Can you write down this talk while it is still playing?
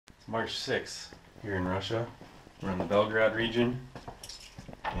March 6th here in Russia. We're in the Belgrade region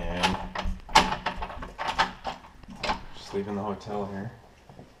and just leaving the hotel here.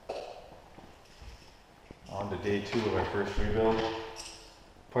 On to day 2 of our first rebuild.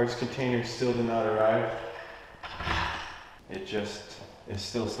 Parts container still did not arrive. It just is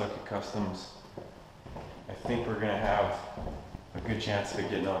still stuck at customs. I think we're gonna have a good chance of it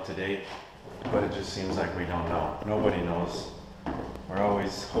getting out today, but it just seems like we don't know. Nobody knows. We're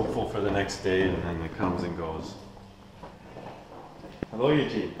always hopeful for the next day and then it comes and goes. Hello,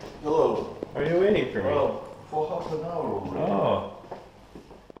 Eugene. Hello. Are you waiting for me? Well, for half an hour already. Oh.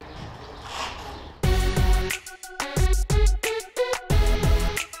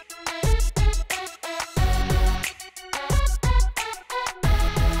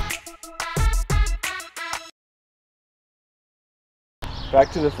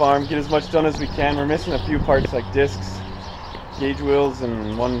 Back to the farm, get as much done as we can. We're missing a few parts like discs, gauge wheels,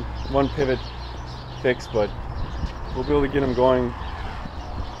 and one pivot fix, but we'll be able to get them going.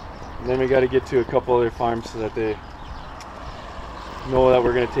 And then we got to get to a couple other farms so that they know that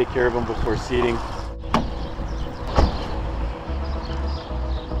we're going to take care of them before seeding.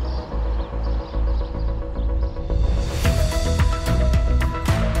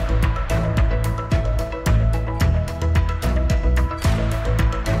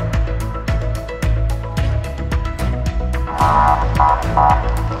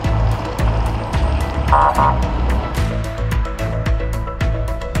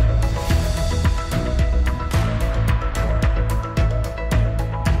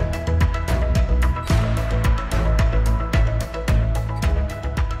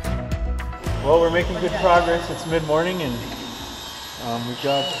 Well, we're making good progress. It's mid-morning and we've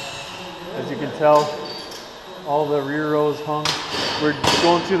got, as you can tell, all the rear rows hung. We're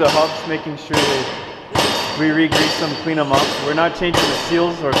going through the hubs, making sure that we re-grease them, clean them up. We're not changing the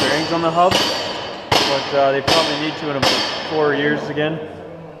seals or bearings on the hubs, but they probably need to in about 4 years again.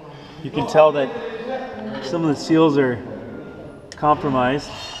 You can tell that some of the seals are compromised,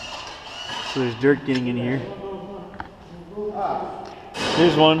 so there's dirt getting in here.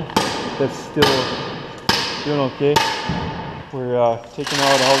 Here's one that's still doing okay. We're taking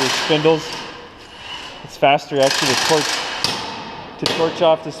out all these spindles. It's faster actually to torch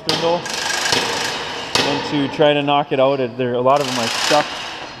off the spindle than to try to knock it out. A lot of them are stuck,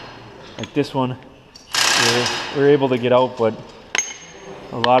 like this one. We're able to get out, but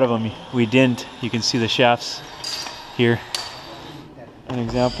a lot of them we didn't. You can see the shafts here. An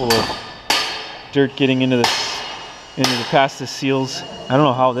example of dirt getting into past the seals. I don't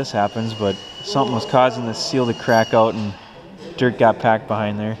know how this happens, but something was causing the seal to crack out and dirt got packed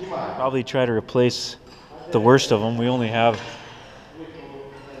behind there. Probably try to replace the worst of them. We only have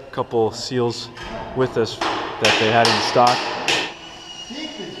a couple seals with us that they had in stock.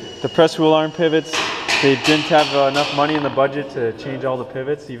 The press wheel arm pivots, they didn't have enough money in the budget to change all the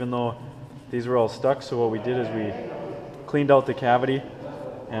pivots, even though these were all stuck. So what we did is we cleaned out the cavity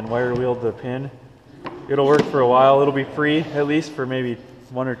and wire wheeled the pin. It'll work for a while. It'll be free at least for maybe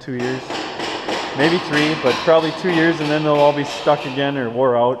 1 or 2 years, maybe 3, but probably 2 years, and then they'll all be stuck again or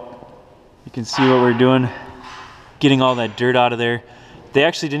wore out. You can see what we're doing, getting all that dirt out of there. They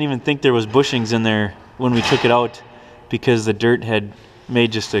actually didn't even think there was bushings in there when we took it out because the dirt had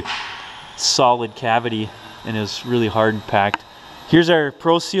made just a solid cavity and it was really hard packed. Here's our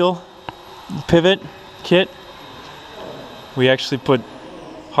Pro Seal pivot kit. We actually put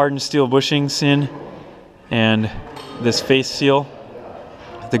hardened steel bushings in and this face seal.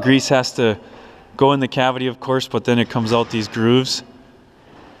 The grease has to go in the cavity, of course, but then it comes out these grooves,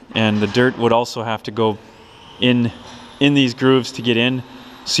 and the dirt would also have to go in these grooves to get in.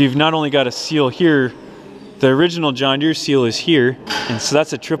 So you've not only got a seal here, the original John Deere seal is here, and so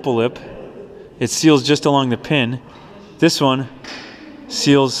that's a triple lip. It seals just along the pin. This one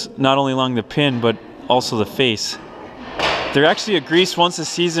seals not only along the pin but also the face. They're actually a grease once a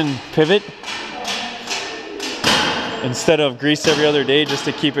season pivot instead of grease every other day just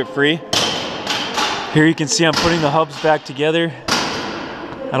to keep it free. Here you can see I'm putting the hubs back together.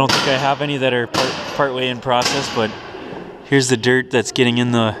 I don't think I have any that are part way in process, but here's the dirt that's getting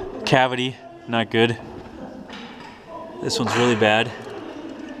in the cavity. Not good. This one's really bad.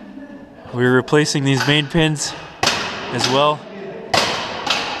 We're replacing these main pins as well.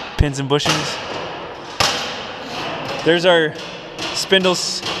 Pins and bushings. There's our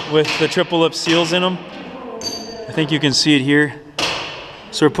spindles with the triple lip seals in them. I think you can see it here.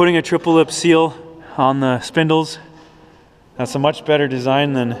 So we're putting a triple lip seal on the spindles. That's a much better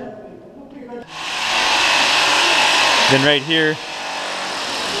design than right here.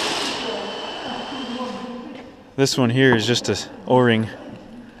 This one here is just a O-ring.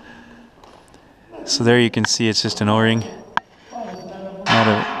 So there you can see it's just an O-ring.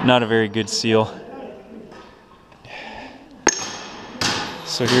 Not a very good seal.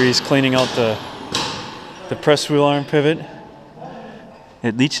 So here he's cleaning out the press wheel arm pivot.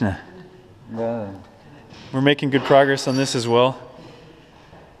 Отлично. Да. We're making good progress on this as well.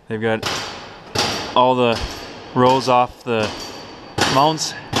 They've got all the rows off the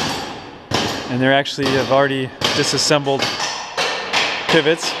mounts, and they're actually have already disassembled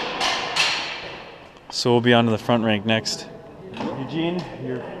pivots. So we'll be on to the front rank next. Eugene,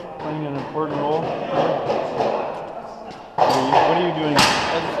 you're playing an important role. What are you doing?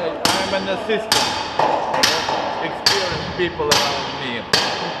 I'm an assistant. Experienced people around me.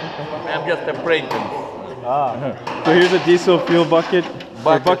 I'm just a apprentice. So here's a diesel fuel bucket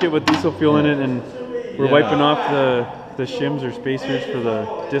with diesel fuel in it, and we're wiping off the shims or spacers for the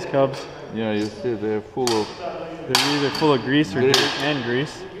disc hubs. Yeah, you see they're full of... They're either full of grease or dirt and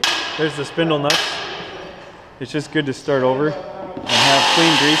grease. There's the spindle nuts. It's just good to start over and have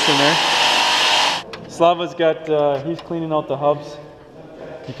clean grease in there. Slava's got, he's cleaning out the hubs.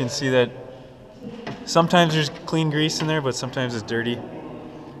 You can see that sometimes there's clean grease in there, but sometimes it's dirty.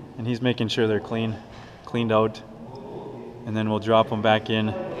 And he's making sure they're cleaned out. And then we'll drop them back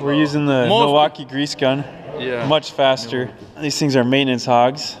in. We're using the Milwaukee grease gun, much faster. These things are maintenance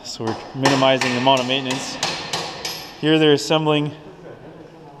hogs, so we're minimizing the amount of maintenance. Here they're assembling,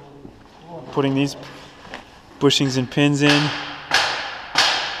 putting these bushings and pins in.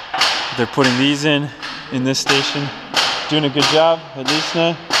 They're putting these in this station. Doing a good job, at least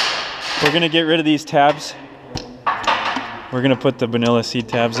now. We're gonna get rid of these tabs. We're gonna put the vanilla seed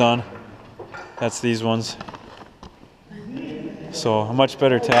tabs on. That's these ones. So a much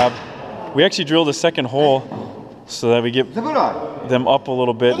better tab. We actually drilled a second hole so that we get them up a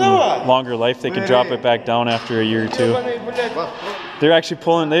little bit and longer life. They can drop it back down after a year or two. They're actually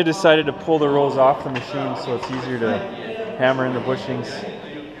pulling, they decided to pull the rolls off the machine so it's easier to hammer in the bushings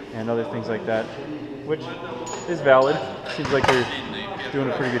and other things like that, which is valid. Seems like they're doing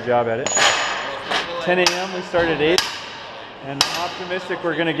a pretty good job at it. 10 a.m. we started at 8, and I'm optimistic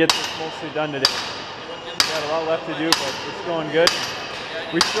we're gonna get this mostly done today. We've got a lot left to do, but it's going good.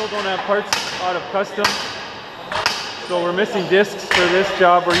 We still don't have parts out of custom, so we're missing discs for this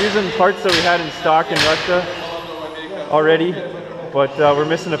job. We're using parts that we had in stock in Russia already, but we're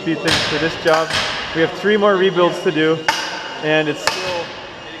missing a few things for this job. We have 3 more rebuilds to do, and it's still,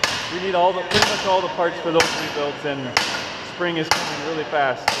 we need pretty much all the parts for those rebuilds, and spring is coming really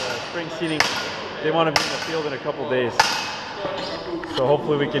fast. Spring seeding, they want to be in the field in a couple days. So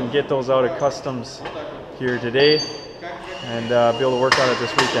hopefully we can get those out of customs here today and be able to work on it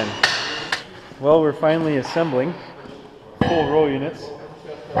this weekend. Well, we're finally assembling full row units.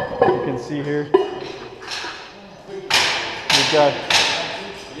 You can see here. We've got,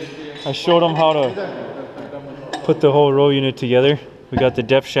 I showed them how to put the whole row unit together. We got the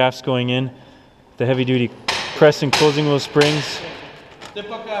depth shafts going in, the heavy duty press and closing wheel springs.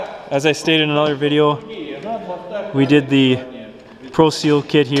 As I stated in another video, we did the Pro Seal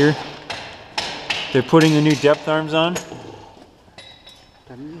kit here. They're putting the new depth arms on.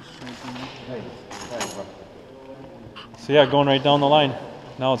 So yeah, going right down the line.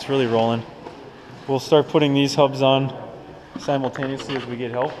 Now it's really rolling. We'll start putting these hubs on simultaneously as we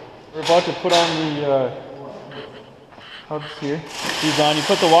get help. We're about to put on the hubs here. These on. You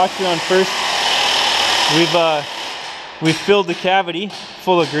put the washer on first. We've filled the cavity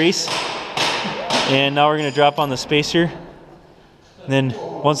full of grease, and now we're going to drop on the spacer. And then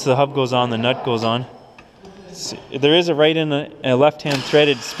once the hub goes on, the nut goes on. There is a right and a left-hand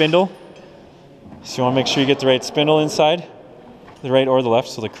threaded spindle, so you want to make sure you get the right spindle inside, the right or the left,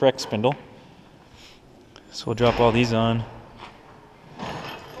 so the correct spindle. So we'll drop all these on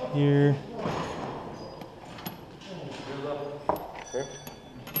here.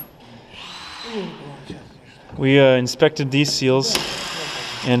 We inspected these seals,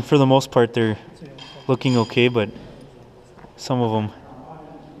 and for the most part they're looking okay, but some of them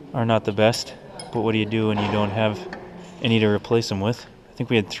are not the best. But what do you do when you don't have any to replace them with? I think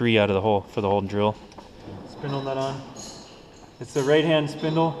we had 3 out of the hole for the whole drill. Spindle nut on. It's the right hand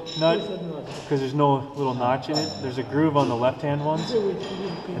spindle nut because there's no little notch in it. There's a groove on the left hand ones.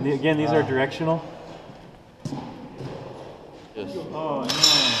 And again, these are directional. Yes. Oh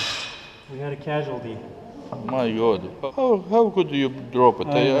no, we had a casualty. My God, how could you drop it?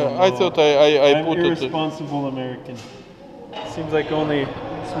 I thought I I'm put an irresponsible American. Seems like only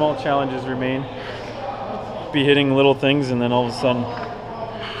small challenges remain. Be hitting little things, and then all of a sudden,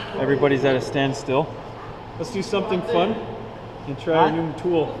 everybody's at a standstill. Let's do something fun and try a new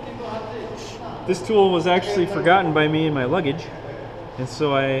tool. This tool was actually forgotten by me in my luggage, And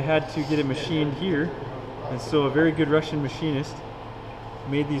so I had to get it machined here. And so a very good Russian machinist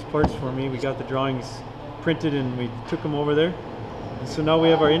made these parts for me. We got the drawings printed and we took them over there. And so now we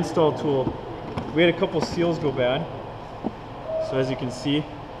have our install tool. We had a couple seals go bad. So as you can see,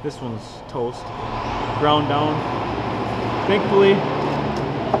 this one's toast, ground down. Thankfully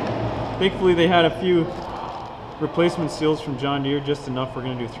they had a few replacement seals from John Deere, just enough. We're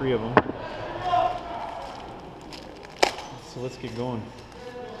gonna do 3 of them. So let's get going.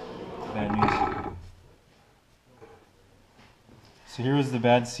 Bad news. So here was the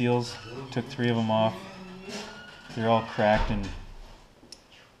bad seals. Took 3 of them off. They're all cracked and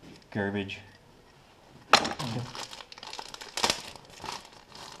garbage. Okay.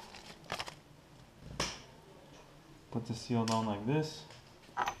 Put the seal down like this.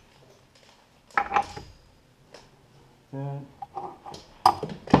 That.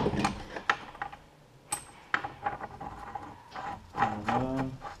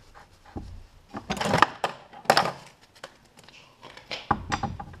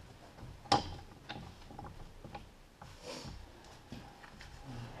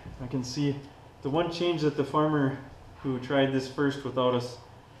 I can see the one change that the farmer who tried this first without us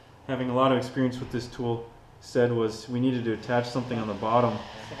having a lot of experience with this tool said was we needed to attach something on the bottom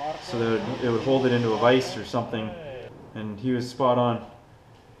so that it would hold it into a vise or something, and he was spot on.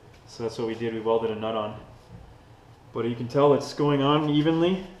 So that's what we did. We welded a nut on, but you can tell it's going on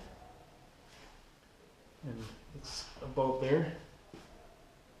evenly, and it's about there.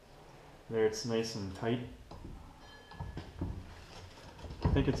 There, it's nice and tight. I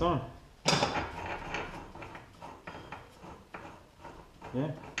think it's on.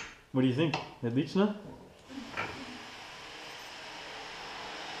 Yeah. What do you think? Отлично?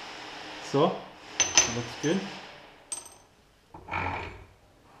 So, it looks good.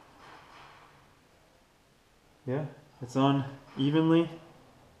 Yeah, it's on evenly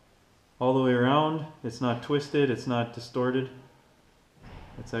all the way around. It's not twisted, it's not distorted.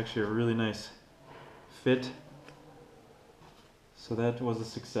 It's actually a really nice fit. So that was a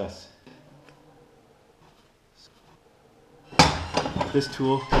success. This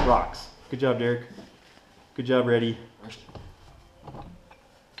tool rocks. Good job, Derek. Good job, Reddy.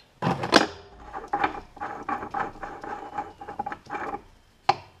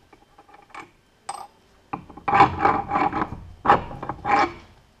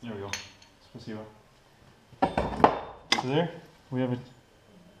 There we go. So there, we have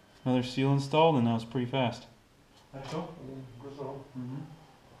another seal installed, and that was pretty fast. So,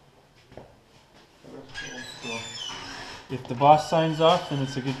 if the boss signs off, then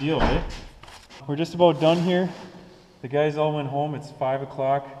it's a good deal, right? We're just about done here. The guys all went home. It's 5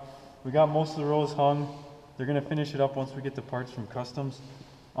 o'clock. We got most of the rows hung. They're gonna finish it up once we get the parts from customs.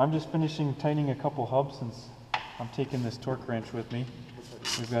 I'm just finishing tightening a couple hubs since I'm taking this torque wrench with me.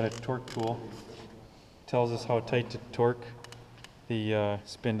 We've got a torque tool. Tells us how tight to torque the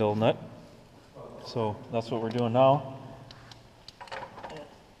spindle nut. So that's what we're doing now.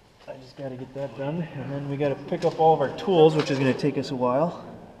 I just got to get that done, and then we got to pick up all of our tools, which is going to take us a while.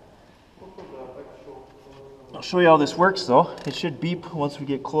 I'll show you how this works though. It should beep once we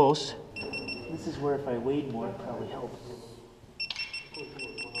get close. This is where if I weighed more, it'd probably help.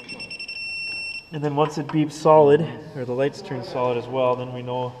 And then once it beeps solid, or the lights turn solid as well, then we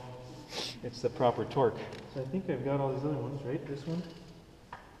know it's the proper torque. So I think I've got all these other ones, right? This one?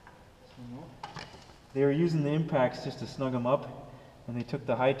 They were using the impacts just to snug them up, and they took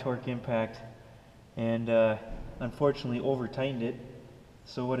the high torque impact and unfortunately over tightened it.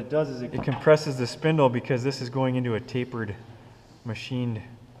 So what it does is it compresses the spindle, because this is going into a tapered machined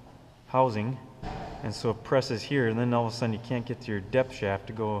housing, and so it presses here, and then all of a sudden you can't get your depth shaft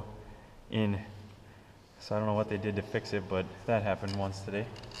to go in. So I don't know what they did to fix it, but that happened once today.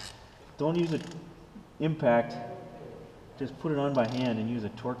 Don't use an impact, just put it on by hand and use a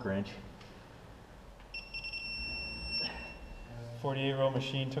torque wrench. 48 row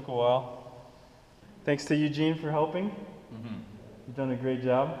machine, took a while. Thanks to Eugene for helping. You've done a great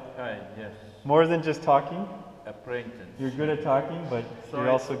job. Yes. More than just talking. Apprentice. You're good at talking, but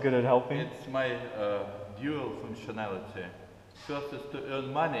you're also good at helping. It's my dual functionality. First is to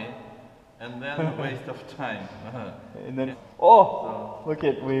earn money, and then a waste of time. And then, oh, look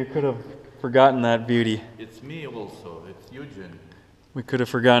at, we could have forgotten that beauty. It's me also, it's Eugene. We could have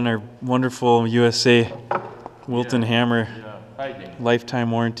forgotten our wonderful USA Wilton hammer. Lifetime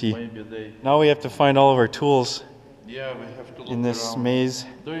warranty. Now we have to find all of our tools We have to look in this around. maze.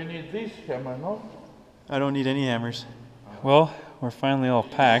 Do you need this hammer, no? I don't need any hammers. Well, we're finally all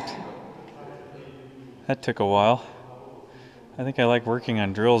packed. That took a while. I think I like working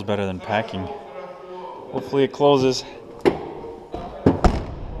on drills better than packing. Hopefully it closes.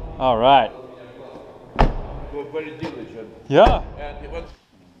 All right. We're very diligent. Yeah. And even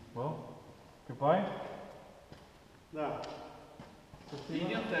Well, goodbye. Да.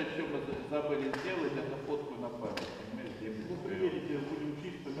 единственное, что мы забыли сделать, это фотку на память. Понимаете, я Видите, будем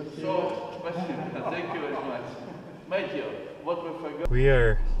чисто. So, спасибо. Thank you very much. Matthew, what we forgot.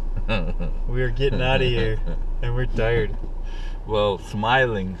 We are getting out of here, and we're tired. Well,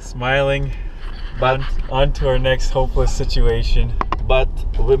 smiling. Smiling, But on to our next hopeless situation. But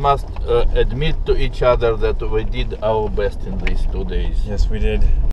we must admit to each other that we did our best in these 2 days. Yes, we did.